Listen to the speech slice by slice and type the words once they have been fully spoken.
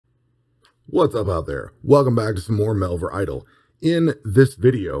What's up out there? Welcome back to some more Melvor Idle. In this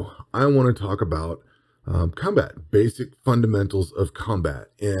video, I want to talk about combat, basic fundamentals of combat.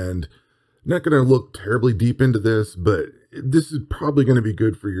 And not going to look terribly deep into this, but this is probably going to be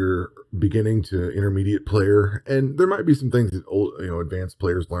good for your beginning to intermediate player. And there might be some things that advanced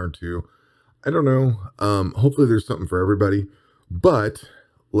players learn too. I don't know. Hopefully there's something for everybody, but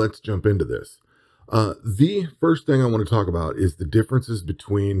let's jump into this. The first thing I want to talk about is the differences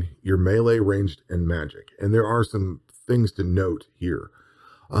between your melee, ranged, and magic. And there are some things to note here.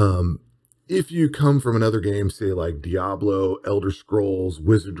 If you come from another game, say like Diablo, Elder Scrolls,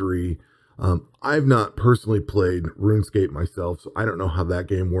 Wizardry, I've not personally played RuneScape myself, so I don't know how that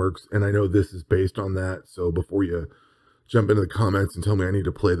game works. And I know this is based on that. So before you jump into the comments and tell me I need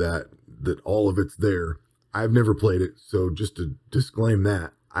to play that all of it's there, I've never played it. So just to disclaim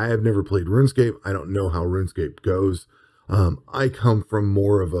that, I have never played RuneScape. I don't know how RuneScape goes. I come from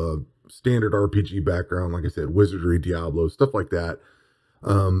more of a standard RPG background, like I said, Wizardry, Diablo, stuff like that,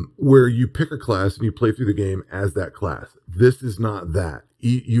 where you pick a class and you play through the game as that class. This is not that.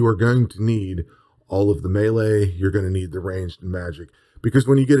 You are going to need all of the melee. You're going to need the ranged and magic. Because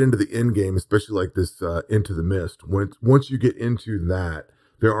when you get into the end game, especially like this Into the Mist, once you get into that,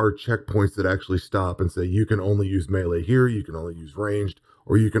 there are checkpoints that actually stop and say you can only use melee here, you can only use ranged,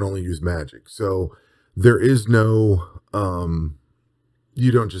 or you can only use magic. So there is no,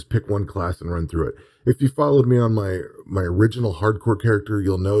 you don't just pick one class and run through it. If you followed me on my original hardcore character,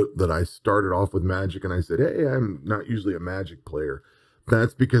 you'll note that I started off with magic and I said, hey, I'm not usually a magic player.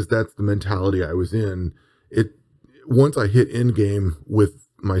 That's because that's the mentality I was in. Once I hit end game with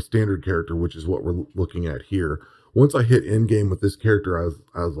my standard character, which is what we're looking at here, once I hit end game with this character,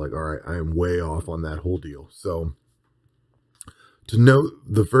 I was like, all right, I am way off on that whole deal. So to note,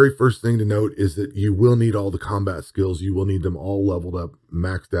 the very first thing to note is that you will need all the combat skills. You will need them all leveled up,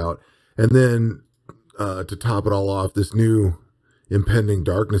 maxed out. And then to top it all off, this new impending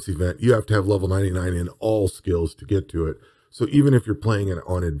darkness event, you have to have level 99 in all skills to get to it. So even if you're playing it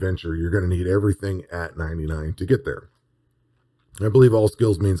on adventure, you're going to need everything at 99 to get there. I believe all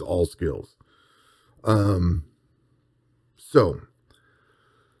skills means all skills. So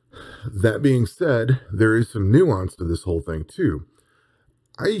that being said, there is some nuance to this whole thing too.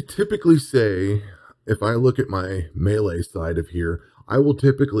 I typically say, if I look at my melee side of here,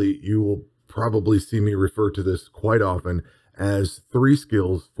 you will probably see me refer to this quite often as 3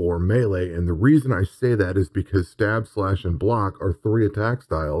 skills for melee. And the reason I say that is because stab, slash, and block are 3 attack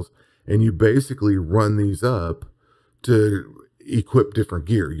styles. And you basically run these up to equip different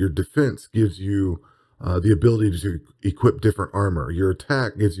gear. Your defense gives you the ability to equip different armor. Your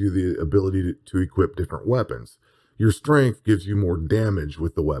attack gives you the ability to equip different weapons. Your strength gives you more damage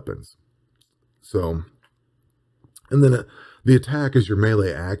with the weapons. So, and then the attack is your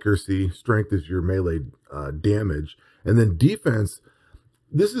melee accuracy. Strength is your melee damage. And then defense,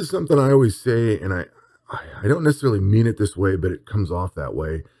 this is something I always say, and I don't necessarily mean it this way, but it comes off that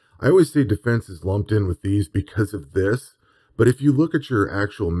way. I always say defense is lumped in with these because of this. But if you look at your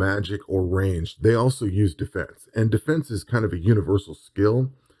actual magic or ranged, they also use defense. And defense is kind of a universal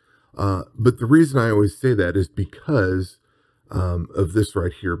skill. But the reason I always say that is because of this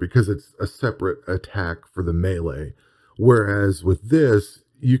right here, because it's a separate attack for the melee. Whereas with this,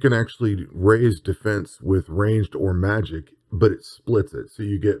 you can actually raise defense with ranged or magic, but it splits it. So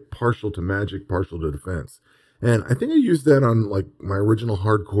you get partial to magic, partial to defense. And I think I used that on like my original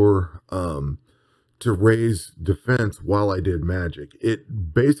hardcore to raise defense while I did magic.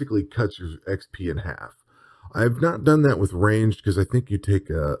 It basically cuts your XP in half. I've not done that with ranged because I think you take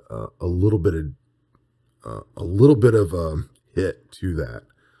a little bit of a hit to that.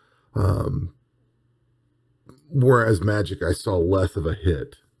 Whereas magic, I saw less of a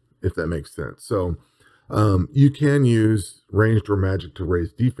hit, if that makes sense. So you can use ranged or magic to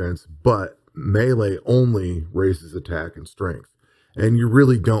raise defense, but melee only raises attack and strength. And you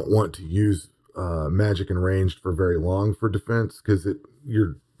really don't want to use magic and ranged for very long for defense because it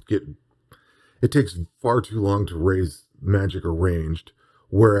takes far too long to raise magic or ranged.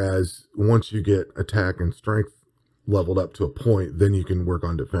 Whereas once you get attack and strength leveled up to a point, then you can work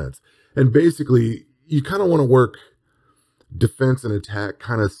on defense. And basically, you kind of want to work defense and attack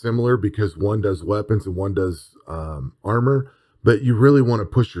kind of similar because one does weapons and one does armor. But you really want to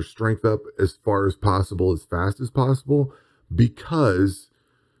push your strength up as far as possible, as fast as possible, because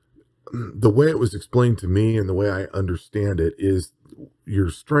the way it was explained to me and the way I understand it is your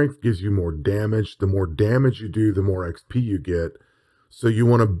strength gives you more damage. The more damage you do, the more XP you get. So you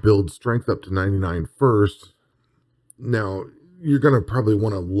want to build strength up to 99 first. Now, you're going to probably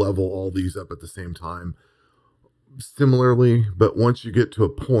want to level all these up at the same time similarly, but once you get to a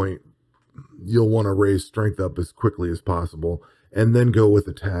point, you'll want to raise strength up as quickly as possible and then go with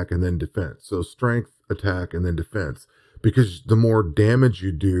attack and then defense. So strength, attack, and then defense. Because the more damage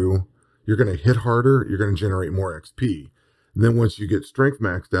you do, you're going to hit harder, you're going to generate more XP. And then once you get strength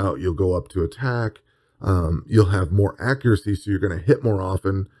maxed out, you'll go up to attack. You'll have more accuracy, so you're going to hit more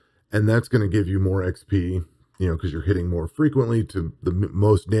often, and that's going to give you more XP, because you're hitting more frequently to the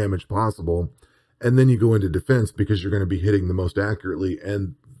most damage possible. And then you go into defense because you're going to be hitting the most accurately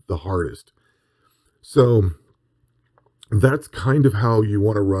and the hardest. So that's kind of how you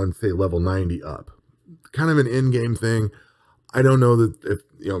want to run, say, level 90 up. Kind of an in-game thing. I don't know that if,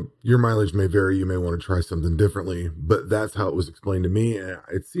 your mileage may vary, you may want to try something differently, but that's how it was explained to me. And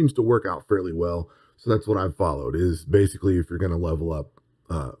it seems to work out fairly well. So that's what I've followed, is basically if you're going to level up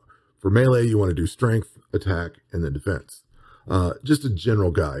for melee, you want to do strength, attack, and then defense. Just a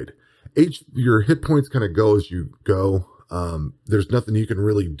general guide. Your hit points kind of go as you go. There's nothing you can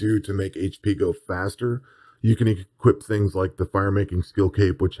really do to make HP go faster. You can equip things like the fire making skill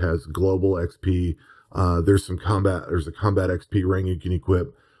cape, which has global XP. There's a combat XP ring you can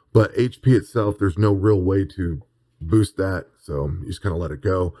equip, but HP itself, there's no real way to boost that. So you just kind of let it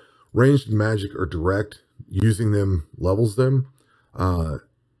go. Ranged and magic are direct. Using them levels them.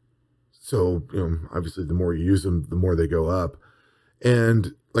 So, obviously the more you use them, the more they go up.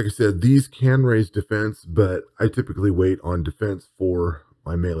 And like I said, these can raise defense, but I typically wait on defense for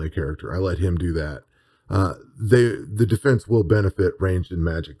my melee character. I let him do that. The defense will benefit ranged and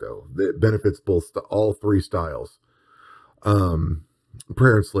magic, though. It benefits all three styles.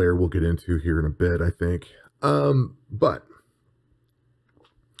 Prayer and Slayer we'll get into here in a bit, I think. But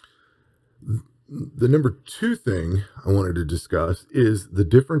the number 2 thing I wanted to discuss is the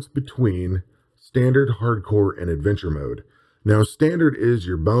difference between standard, hardcore, and adventure mode. Now, standard is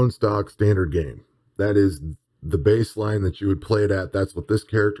your bone stock standard game. That is the baseline that you would play it at. That's what this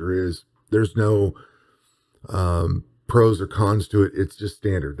character is. There's no pros or cons to it. It's just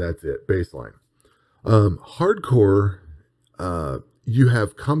standard. That's it, baseline. Hardcore, you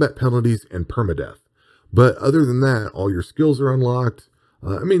have combat penalties and permadeath. But other than that, all your skills are unlocked.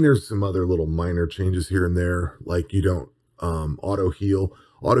 There's some other little minor changes here and there, like you don't auto heal.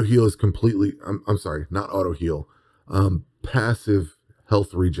 Auto heal is completely, I'm sorry, not auto heal, passive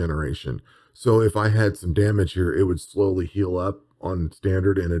health regeneration. So if I had some damage here, it would slowly heal up on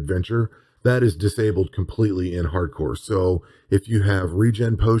standard and adventure. That is disabled completely in hardcore. So if you have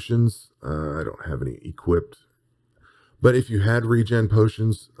regen potions, I don't have any equipped, but if you had regen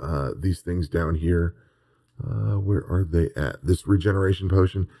potions, these things down here, where are they at? This regeneration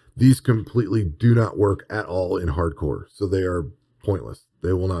potion. These completely do not work at all in hardcore. So they are pointless.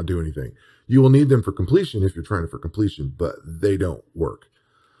 They will not do anything. You will need them for completion if you're trying for completion, but they don't work.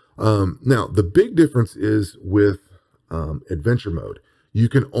 Now, the big difference is with adventure mode. You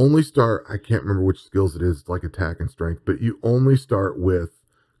can only start, I can't remember which skills it is, it's like attack and strength, but you only start with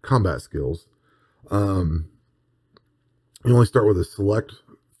combat skills. You only start with a select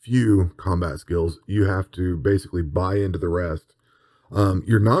few combat skills. You have to basically buy into the rest.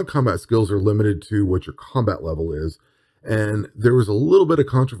 Your non-combat skills are limited to what your combat level is. And there was a little bit of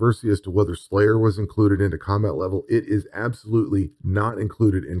controversy as to whether Slayer was included into combat level. It is absolutely not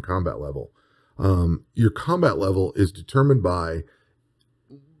included in combat level. Your combat level is determined by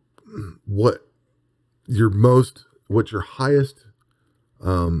what your highest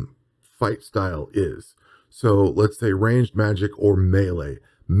fight style is. So let's say ranged, magic, or melee.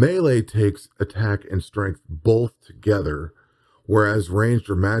 Melee takes attack and strength both together, whereas ranged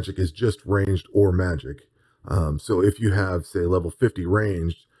or magic is just ranged or magic. So if you have, say, level 50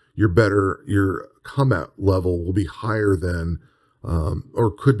 ranged, your combat level will be higher than,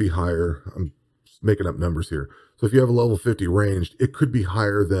 or could be higher. I'm just making up numbers here. So if you have a level 50 ranged, it could be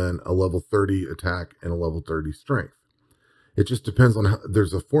higher than a level 30 attack and a level 30 strength. It just depends on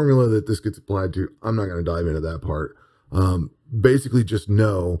there's a formula that this gets applied to. I'm not going to dive into that part. Basically just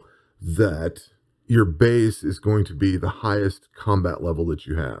know that your base is going to be the highest combat level that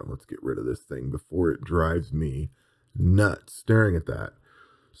you have. Let's get rid of this thing before it drives me nuts staring at that.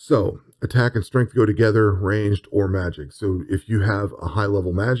 So attack and strength go together, ranged or magic. So if you have a high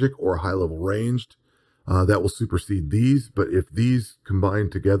level magic or a high level ranged, that will supersede these. But if these combine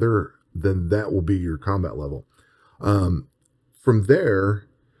together, then that will be your combat level. From there,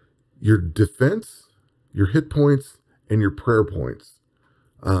 your defense, your hit points, and your prayer points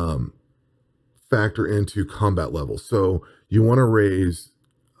factor into combat level. So you want to raise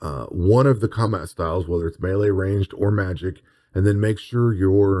one of the combat styles, whether it's melee, ranged, or magic, and then make sure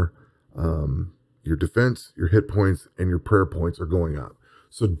your defense, your hit points, and your prayer points are going up.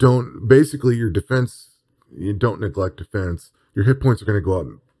 So basically your defense, you don't neglect defense. Your hit points are going to go up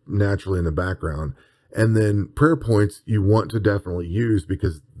naturally in the background. And then prayer points you want to definitely use,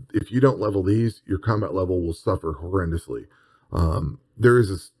 because if you don't level these, your combat level will suffer horrendously. There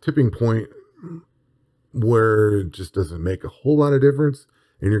is a tipping point where it just doesn't make a whole lot of difference,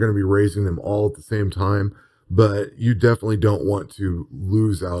 and you're going to be raising them all at the same time, but you definitely don't want to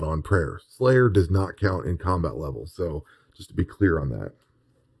lose out on prayer. Slayer does not count in combat level, so just to be clear on that.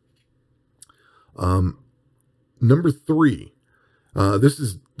 Number 3,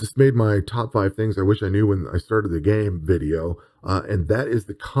 this made my top 5 things I wish I knew when I started the game video, and that is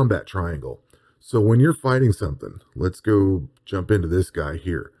the combat triangle. So when you're fighting something, let's go jump into this guy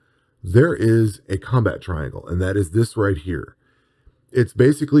here. There is a combat triangle, and that is this right here. It's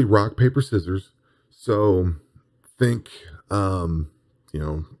basically rock, paper, scissors. So think,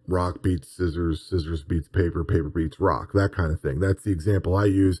 rock beats scissors, scissors beats paper, paper beats rock, that kind of thing. That's the example I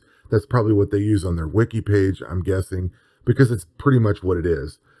use. That's probably what they use on their wiki page, I'm guessing, because it's pretty much what it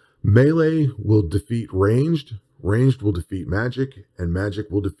is. Melee will defeat ranged, ranged will defeat magic, and magic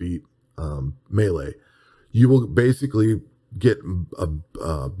will defeat melee. You will basically get a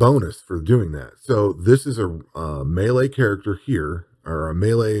bonus for doing that. So this is a melee character here, or a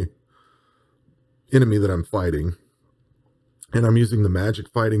melee enemy that I'm fighting, and I'm using the magic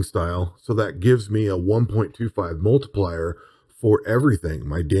fighting style, so that gives me a 1.25 multiplier for everything.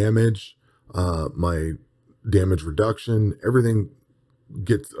 My damage reduction, everything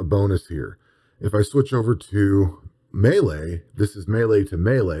gets a bonus here. If I switch over to melee, this is melee to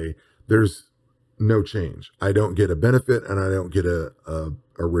melee, there's no change. I don't get a benefit, and I don't get a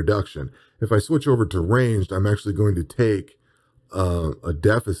reduction. If I switch over to ranged, I'm actually going to take a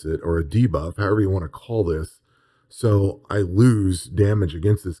deficit or a debuff, however you want to call this. So I lose damage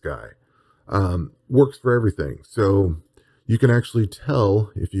against this guy. Works for everything. So you can actually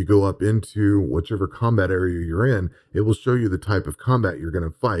tell if you go up into whichever combat area you're in, it will show you the type of combat you're going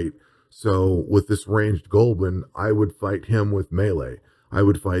to fight. So with this ranged Goblin, I would fight him with melee. I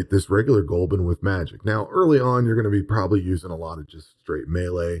would fight this regular Goblin with magic. Now, early on, you're going to be probably using a lot of just straight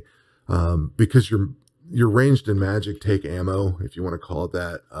melee, because you're ranged in magic take ammo, if you want to call it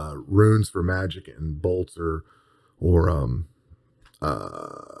that, runes for magic, and bolts or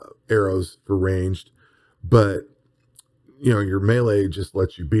arrows for ranged. But your melee just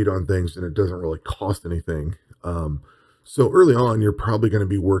lets you beat on things, and it doesn't really cost anything. So early on, you're probably going to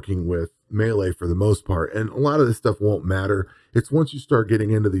be working with melee for the most part, and a lot of this stuff won't matter. It's once you start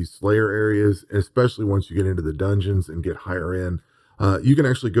getting into these Slayer areas, and especially once you get into the dungeons and get higher in, you can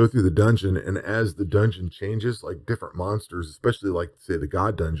actually go through the dungeon, and as the dungeon changes, like different monsters, especially like, say, the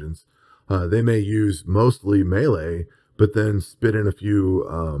god dungeons, they may use mostly melee, but then spit in a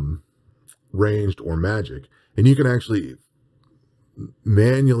few ranged or magic, and you can actually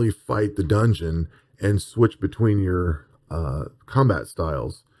manually fight the dungeon and switch between your combat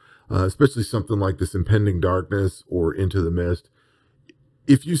styles, especially something like this Impending Darkness or Into the Mist.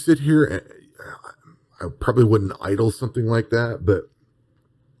 If you sit here, I probably wouldn't idle something like that, but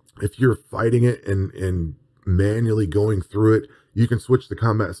if you're fighting it and manually going through it, you can switch the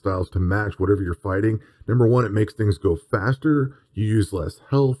combat styles to match whatever you're fighting. Number one, it makes things go faster. You use less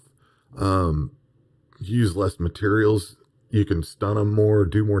health. You use less materials. You can stun them more,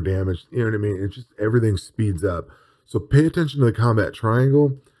 do more damage. You know what I mean? It's just, everything speeds up. So pay attention to the combat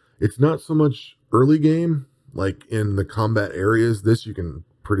triangle. It's not so much early game, like in the combat areas. This you can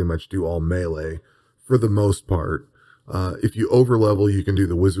pretty much do all melee for the most part. If you overlevel, you can do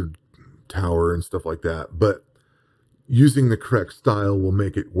the wizard tower and stuff like that. But using the correct style will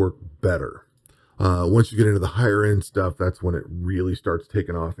make it work better. Once you get into the higher end stuff, that's when it really starts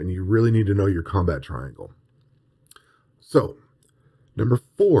taking off, and you really need to know your combat triangle. So, number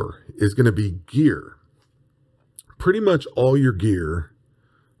 4 is going to be gear. Pretty much all your gear,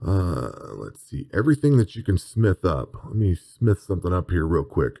 let's see, everything that you can smith up. Let me smith something up here real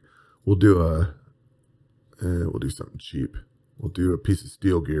quick. We'll do something cheap. We'll do a piece of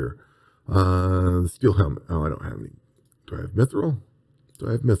steel gear. The steel helmet. Oh, I don't have any. Do I have mithril? Do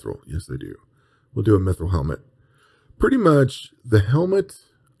I have mithril? Yes, I do. We'll do a mithril helmet. Pretty much the helmet,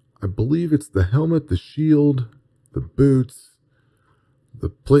 I believe it's the helmet, the shield, the boots, the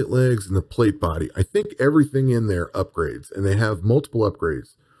plate legs, and the plate body. I think everything in there upgrades, and they have multiple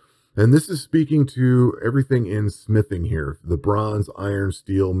upgrades. And this is speaking to everything in smithing here. The bronze, iron,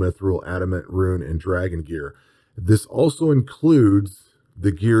 steel, mithril, adamant, rune, and dragon gear. This also includes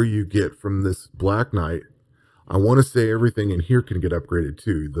the gear you get from this Black Knight. I want to say everything in here can get upgraded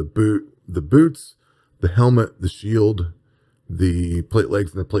too. The boots, the helmet, the shield, the plate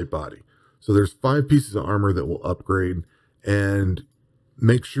legs, and the plate body. So there's 5 pieces of armor that will upgrade, and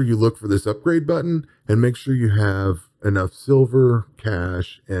make sure you look for this upgrade button and make sure you have enough silver,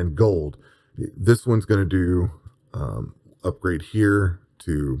 cash, and gold. This one's going to do upgrade here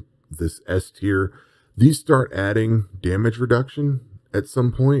to this S tier. These start adding damage reduction at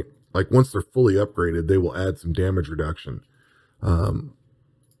some point. Like once they're fully upgraded, they will add some damage reduction.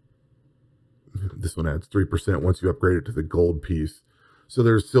 This one adds 3% once you upgrade it to the gold piece. So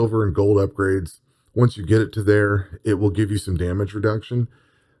there's silver and gold upgrades. Once you get it to there, it will give you some damage reduction.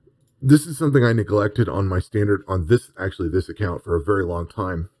 This is something I neglected on my standard, on this account for a very long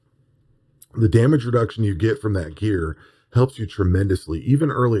time. The damage reduction you get from that gear helps you tremendously,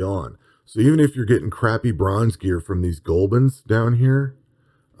 even early on. So even if you're getting crappy bronze gear from these Golbans down here,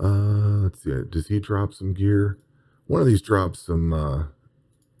 let's see, does he drop some gear? One of these drops some,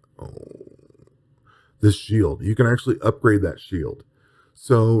 this shield. You can actually upgrade that shield.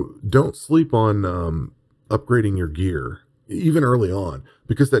 So don't sleep on upgrading your gear, even early on,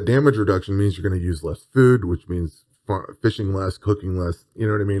 because that damage reduction means you're going to use less food, which means fishing less, cooking less, you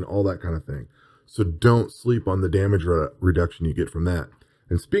know what I mean? All that kind of thing. So don't sleep on the damage reduction you get from that.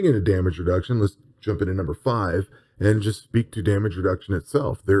 And speaking of damage reduction, let's jump into number 5 and just speak to damage reduction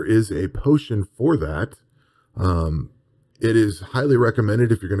itself. There is a potion for that. It is highly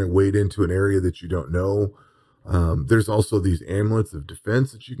recommended if you're going to wade into an area that you don't know. There's also these amulets of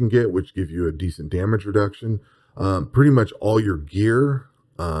defense that you can get, which give you a decent damage reduction. Pretty much all your gear,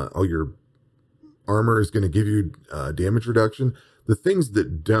 all your armor is going to give you damage reduction. The things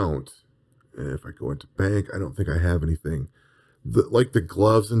that don't, if I go into bank, I don't think I have anything. Like the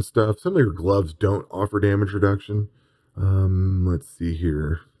gloves and stuff, some of your gloves don't offer damage reduction. Let's see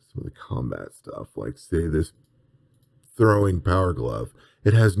here. Some of the combat stuff, like say this throwing power glove,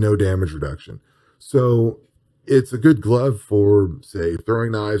 it has no damage reduction. So it's a good glove for, say,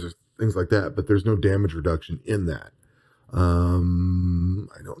 throwing knives or things like that, but there's no damage reduction in that.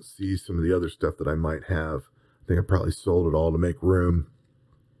 I don't see some of the other stuff that I might have. I think I probably sold it all to make room.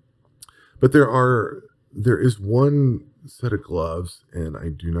 But there is one set of gloves, and I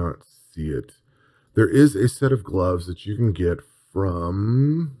do not see it. There is a set of gloves that you can get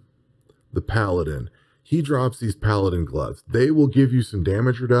from the Paladin. He drops these Paladin gloves. They will give you some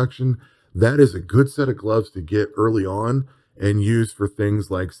damage reduction. That is a good set of gloves to get early on and use for things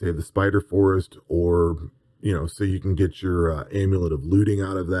like, say, the Spider Forest, or, you know, so you can get your amulet of looting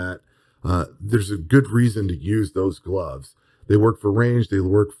out of that. There's a good reason to use those gloves. They work for range. They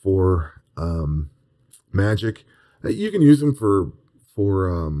work for magic. You can use them for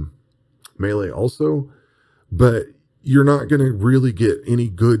melee also, but you're not going to really get any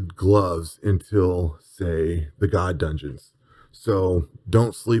good gloves until, say, the God Dungeons. So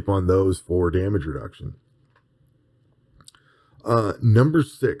don't sleep on those for damage reduction. Number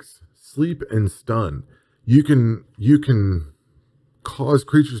 6, sleep and stun. You can cause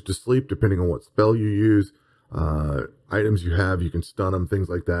creatures to sleep depending on what spell you use, items you have. You can stun them, things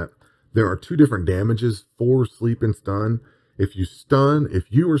like that. There are 2 different damages for sleep and stun. If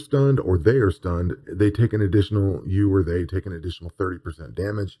you are stunned or they are stunned, they take an additional, you or they take an additional 30%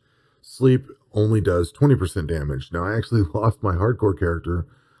 damage. Sleep only does 20% damage. Now, I actually lost my hardcore character.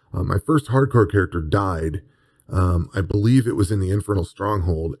 My first hardcore character died. I believe it was in the Infernal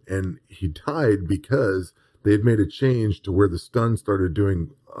Stronghold, and he died because they had made a change to where the stun started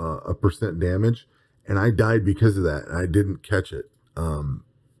doing a percent damage, and I died because of that, and I didn't catch it.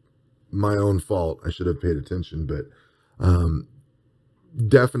 My own fault. I should have paid attention, but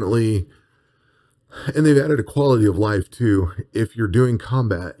definitely. And they've added a quality of life too. If you're doing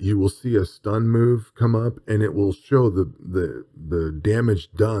combat, you will see a stun move come up, and it will show the damage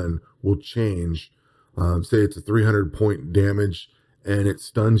done will change. Say it's a 300 point damage and it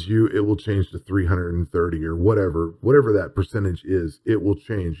stuns you, it will change to 330 or whatever that percentage is. It will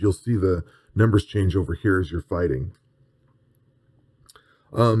change. You'll see the numbers change over here as you're fighting.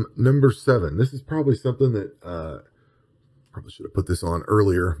 Number 7. This is probably something that probably should have put this on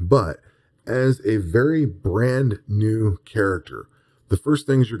earlier, but as a very brand new character, the first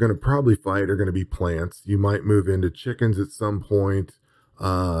things you're going to probably fight are going to be plants. You might move into chickens at some point,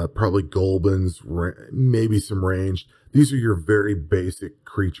 probably Golbans, maybe some ranged. These are your very basic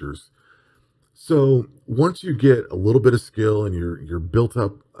creatures. So once you get a little bit of skill and you're built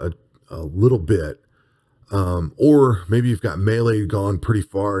up a little bit, or maybe you've got melee gone pretty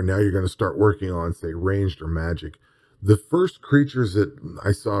far and now you're going to start working on, say, ranged or magic. The first creatures that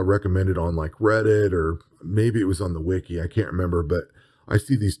I saw recommended on like Reddit, or maybe it was on the wiki, I can't remember, but I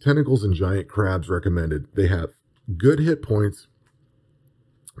see these tentacles and giant crabs recommended. They have good hit points.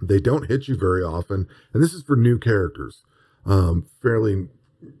 They don't hit you very often. And this is for new characters, fairly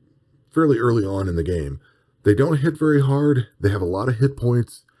early on in the game. They don't hit very hard. They have a lot of hit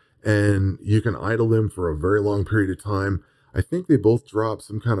points, and you can idle them for a very long period of time. I think they both drop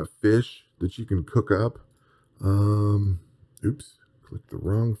some kind of fish that you can cook up. Oops, clicked the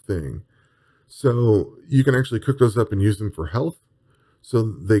wrong thing. So you can actually cook those up and use them for health. So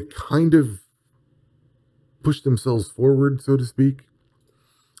they kind of push themselves forward, so to speak.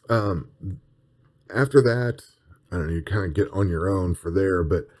 After that, I don't know, you kind of get on your own for there,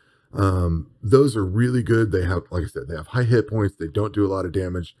 but those are really good. They have, like I said, they have high hit points. They don't do a lot of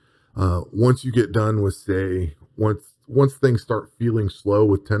damage. Once you get done with, say, once things start feeling slow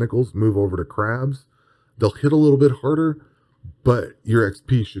with tentacles, move over to crabs. They'll hit a little bit harder, but your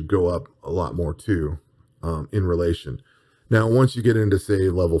XP should go up a lot more too, in relation. Now, once you get into, say,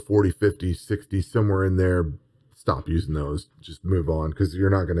 level 40, 50, 60, somewhere in there, stop using those. Just move on, because you're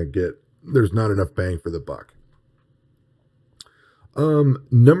not going to get, there's not enough bang for the buck.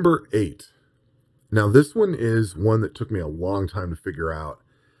 Number 8. Now, this one is one that took me a long time to figure out.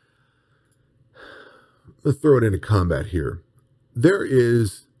 Let's throw it into combat here. There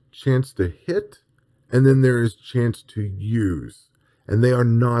is chance to hit, and then there is chance to use. And they are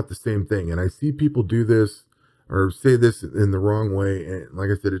not the same thing. And I see people do this or say this in the wrong way. And like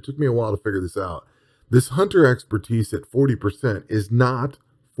I said, it took me a while to figure this out. This hunter expertise at 40% is not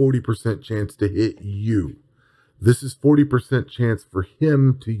 40% chance to hit you. This is 40% chance for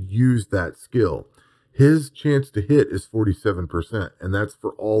him to use that skill. His chance to hit is 47%, and that's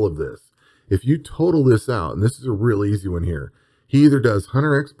for all of this. If you total this out, and this is a real easy one here, he either does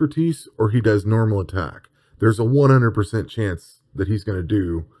hunter expertise or he does normal attack. There's a 100% chance that he's going to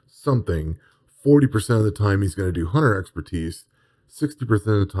do something. 40% of the time he's going to do hunter expertise. 60% of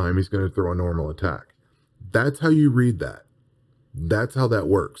the time he's going to throw a normal attack. That's how you read that. That's how that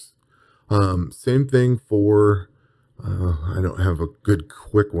works. Same thing for, I don't have a good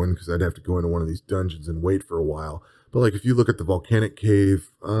quick one because I'd have to go into one of these dungeons and wait for a while. But like if you look at the volcanic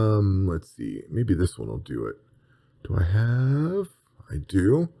cave, let's see, maybe this one will do it. Do I have? I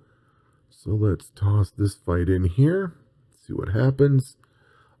do. So let's toss this fight in here. See what happens.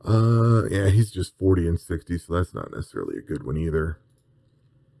 Yeah, he's just 40 and 60, so that's not necessarily a good one either.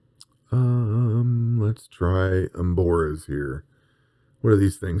 Let's try Umboras here. What do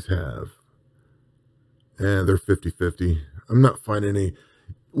these things have? And they're 50-50. I'm not finding any.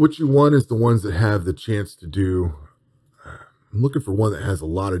 What you want is the ones that have the chance to do. I'm looking for one that has a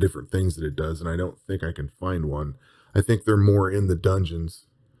lot of different things that it does, and I don't think I can find one. I think they're more in the dungeons.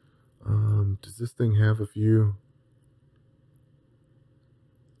 Does this thing have a few?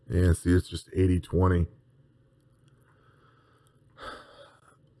 Yeah, see, it's just 80-20.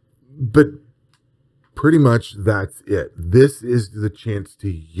 But pretty much that's it. This is the chance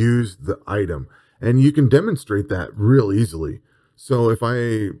to use the item. And you can demonstrate that real easily. So if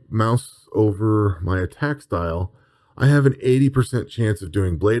I mouse over my attack style, I have an 80% chance of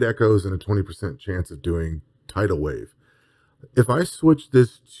doing blade echoes and a 20% chance of doing tidal wave. If I switch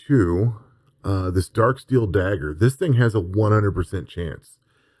this to this dark steel dagger, this thing has a 100% chance.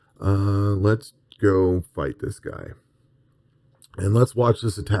 Let's go fight this guy. And let's watch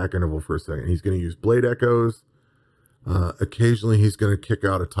this attack interval for a second. He's going to use blade echoes. Occasionally he's going to kick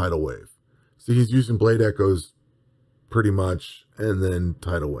out a tidal wave. See, he's using blade echoes pretty much, and then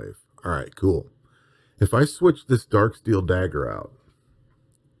tidal wave. All right, cool. If I switch this dark steel dagger out,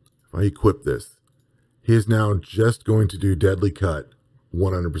 if I equip this, he is now just going to do deadly cut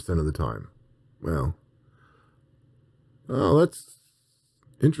 100% of the time. Well, oh, that's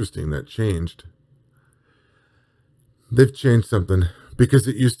interesting. That changed. They've changed something because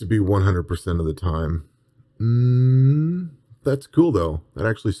it used to be 100% of the time. That's cool though. That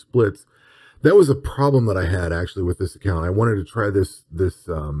actually splits. That was a problem that I had actually with this account. I wanted to try this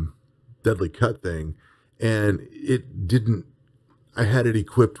deadly cut thing, and it didn't. I had it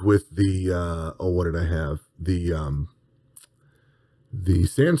equipped with the what did I have? The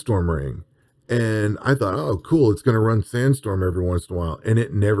sandstorm ring, and I thought, oh, cool, it's going to run sandstorm every once in a while, and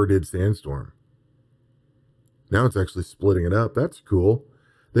it never did sandstorm. Now it's actually splitting it up. That's cool.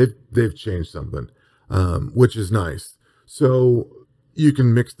 They've changed something, which is nice. So you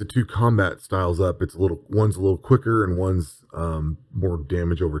can mix the two combat styles up. One's a little quicker and one's more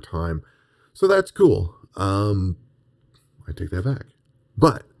damage over time. So that's cool. I take that back.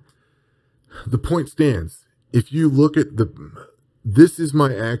 But the point stands. If you look at this is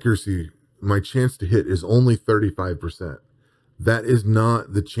my accuracy. My chance to hit is only 35%. That is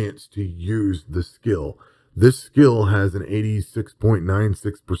not the chance to use the skill. This skill has an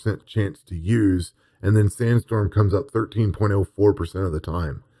 86.96% chance to use, and then Sandstorm comes up 13.04% of the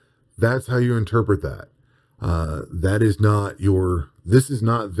time. That's how you interpret that. That is not this is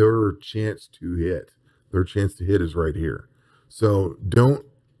not their chance to hit. Their chance to hit is right here. So don't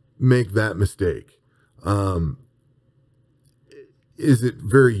make that mistake. Is it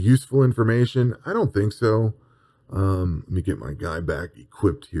very useful information? I don't think so. Let me get my guy back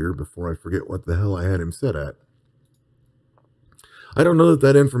equipped here before I forget what the hell I had him set at. I don't know that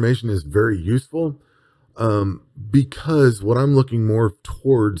that information is very useful, because what I'm looking more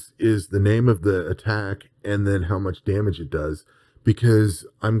towards is the name of the attack and then how much damage it does, because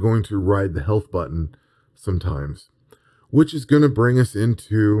I'm going to ride the health button sometimes, which is going to bring us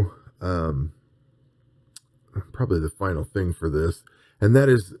into probably the final thing for this, and that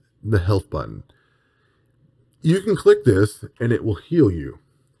is the health button. You can click this and it will heal you.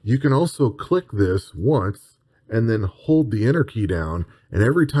 You can also click this once and then hold the enter key down, and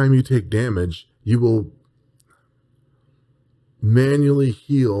every time you take damage, you will manually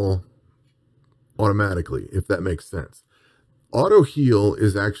heal automatically, if that makes sense. Auto heal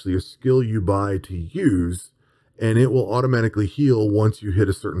is actually a skill you buy to use, and it will automatically heal once you hit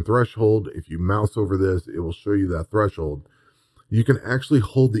a certain threshold. If you mouse over this, it will show you that threshold. You can actually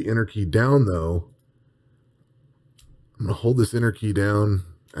hold the enter key down though. I'm going to hold this enter key down.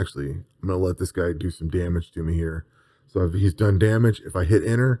 Actually, I'm going to let this guy do some damage to me here. So if he's done damage, if I hit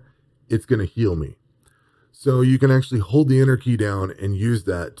enter, it's going to heal me. So you can actually hold the enter key down and use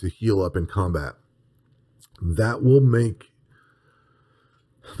that to heal up in combat. That will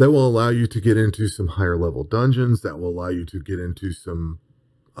allow you to get into some higher level dungeons. That will allow you to get into some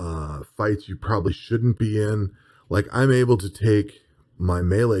fights you probably shouldn't be in. Like, I'm able to take my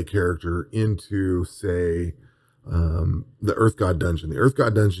melee character into, say, the Earth God dungeon. The Earth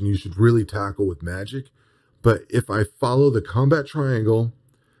God dungeon you should really tackle with magic. But if I follow the combat triangle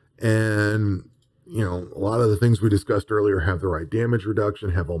and, you know, a lot of the things we discussed earlier, have the right damage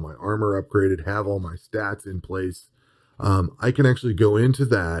reduction, have all my armor upgraded, have all my stats in place, I can actually go into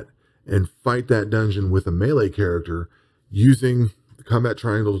that and fight that dungeon with a melee character using the combat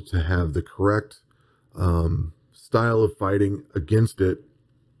triangle to have the correct style of fighting against it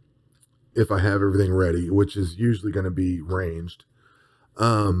if I have everything ready, which is usually going to be ranged.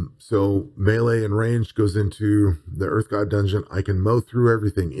 So melee and ranged goes into the Earth God dungeon. I can mow through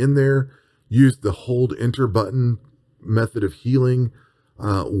everything in there, use the hold enter button method of healing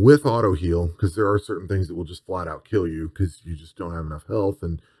with auto heal, because there are certain things that will just flat out kill you because you just don't have enough health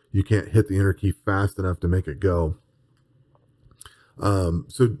and you can't hit the enter key fast enough to make it go.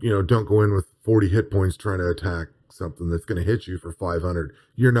 So, you know, don't go in with 40 hit points trying to attack something that's going to hit you for 500.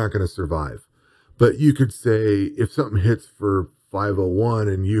 You're not going to survive. But you could say if something hits for 501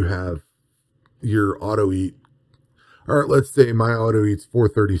 and you have your auto eat, or let's say my auto eat's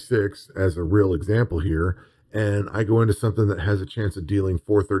 436 as a real example here, and I go into something that has a chance of dealing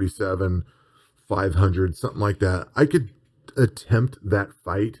 437, 500, something like that, I could attempt that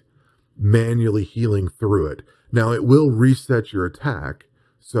fight manually healing through it. Now, it will reset your attack.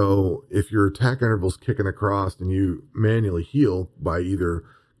 So if your attack interval's kicking across and you manually heal by either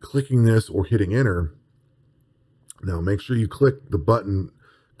clicking this or hitting enter, now make sure you click the button,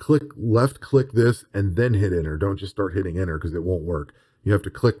 left click this and then hit enter. Don't just start hitting enter because it won't work. You have to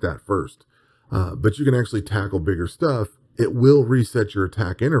click that first. But you can actually tackle bigger stuff. It will reset your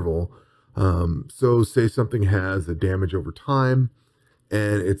attack interval. So say something has a damage over time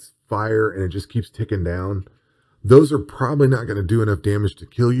and it's fire and it just keeps ticking down. Those are probably not going to do enough damage to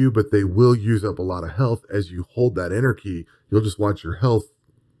kill you, but they will use up a lot of health. As you hold that enter key, you'll just watch your health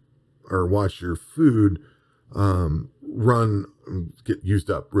or watch your food get used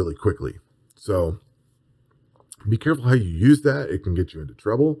up really quickly. So be careful how you use that. It can get you into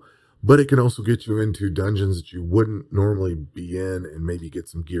trouble, but it can also get you into dungeons that you wouldn't normally be in and maybe get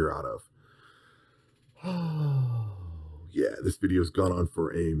some gear out of. Oh, yeah, this video's gone on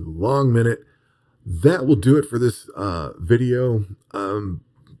for a long minute. That will do it for this video.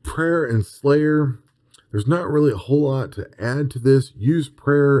 Prayer and Slayer, there's not really a whole lot to add to this. Use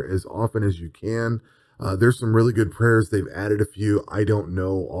prayer as often as you can. There's some really good prayers. They've added a few. I don't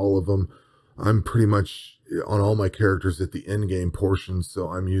know all of them. I'm pretty much on all my characters at the end game portion, so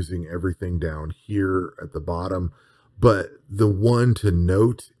I'm using everything down here at the bottom. But the one to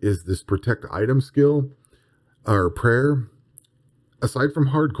note is this protect item skill or prayer. Aside from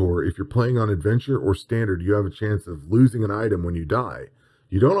hardcore, if you're playing on adventure or standard, you have a chance of losing an item when you die.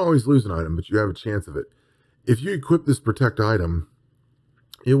 You don't always lose an item, but you have a chance of it. If you equip this protect item,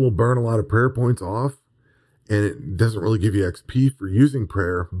 it will burn a lot of prayer points off, and it doesn't really give you XP for using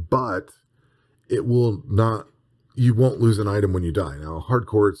prayer, but it will not, you won't lose an item when you die. Now,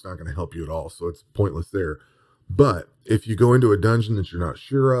 hardcore, it's not going to help you at all, so it's pointless there. But if you go into a dungeon that you're not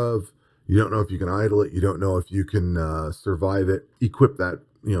sure of, you don't know if you can idle it, you don't know if you can survive it, equip that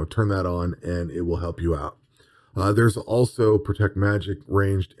turn that on and it will help you out. There's also Protect Magic,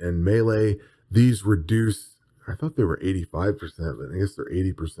 Ranged, and Melee. These reduce, I thought they were 85%, but I guess they're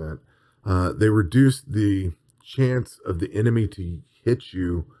 80%. They reduce the chance of the enemy to hit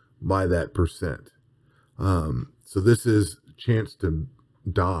you by that percent. So this is chance to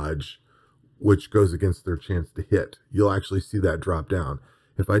dodge, which goes against their chance to hit. You'll actually see that drop down.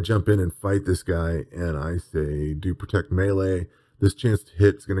 If I jump in and fight this guy and I say do Protect Melee, this chance to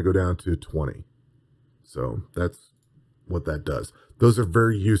hit is going to go down to 20. So that's what that does. Those are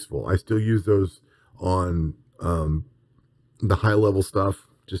very useful. I still use those on the high level stuff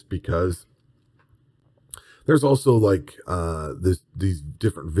just because. There's also like these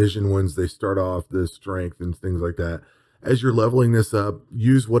different vision ones. They start off the strength and things like that. As you're leveling this up,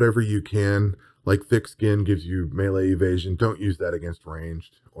 use whatever you can. Like Thick Skin gives you melee evasion. Don't use that against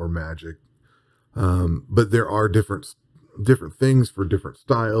ranged or magic. But there are different things for different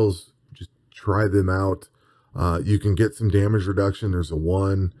styles. Just try them out. You can get some damage reduction. There's a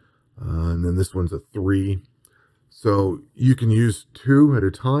 1, and then this one's a 3. So you can use 2 at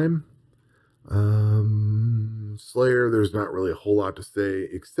a time. Slayer, there's not really a whole lot to say,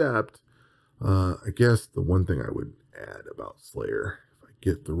 except I guess the one thing I would add about Slayer, if I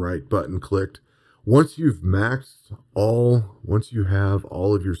get the right button clicked, once you have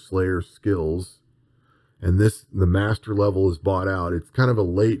all of your Slayer skills, and the master level is bought out, it's kind of a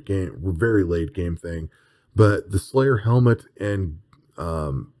late game, very late game thing, but the Slayer helmet and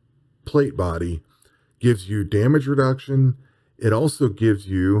plate body gives you damage reduction. It also gives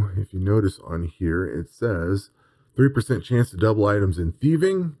you, if you notice on here, it says 3% chance to double items in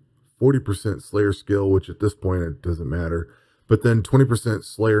thieving, 40% Slayer skill, which at this point it doesn't matter, but then 20%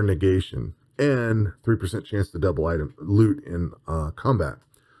 Slayer negation and 3% chance to double item loot in combat.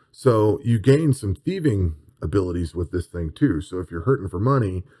 So you gain some thieving abilities with this thing too. So if you're hurting for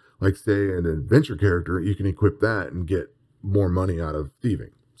money, like say an adventure character, you can equip that and get more money out of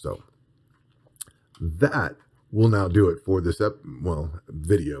thieving. So that will now do it for this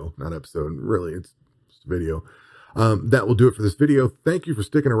video, not episode. Really, it's just a video. That will do it for this video. Thank you for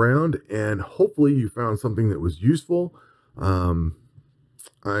sticking around, and hopefully you found something that was useful.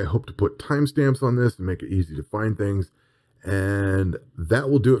 I hope to put timestamps on this and make it easy to find things. And that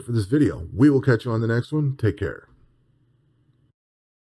will do it for this video. We will catch you on the next one. Take care.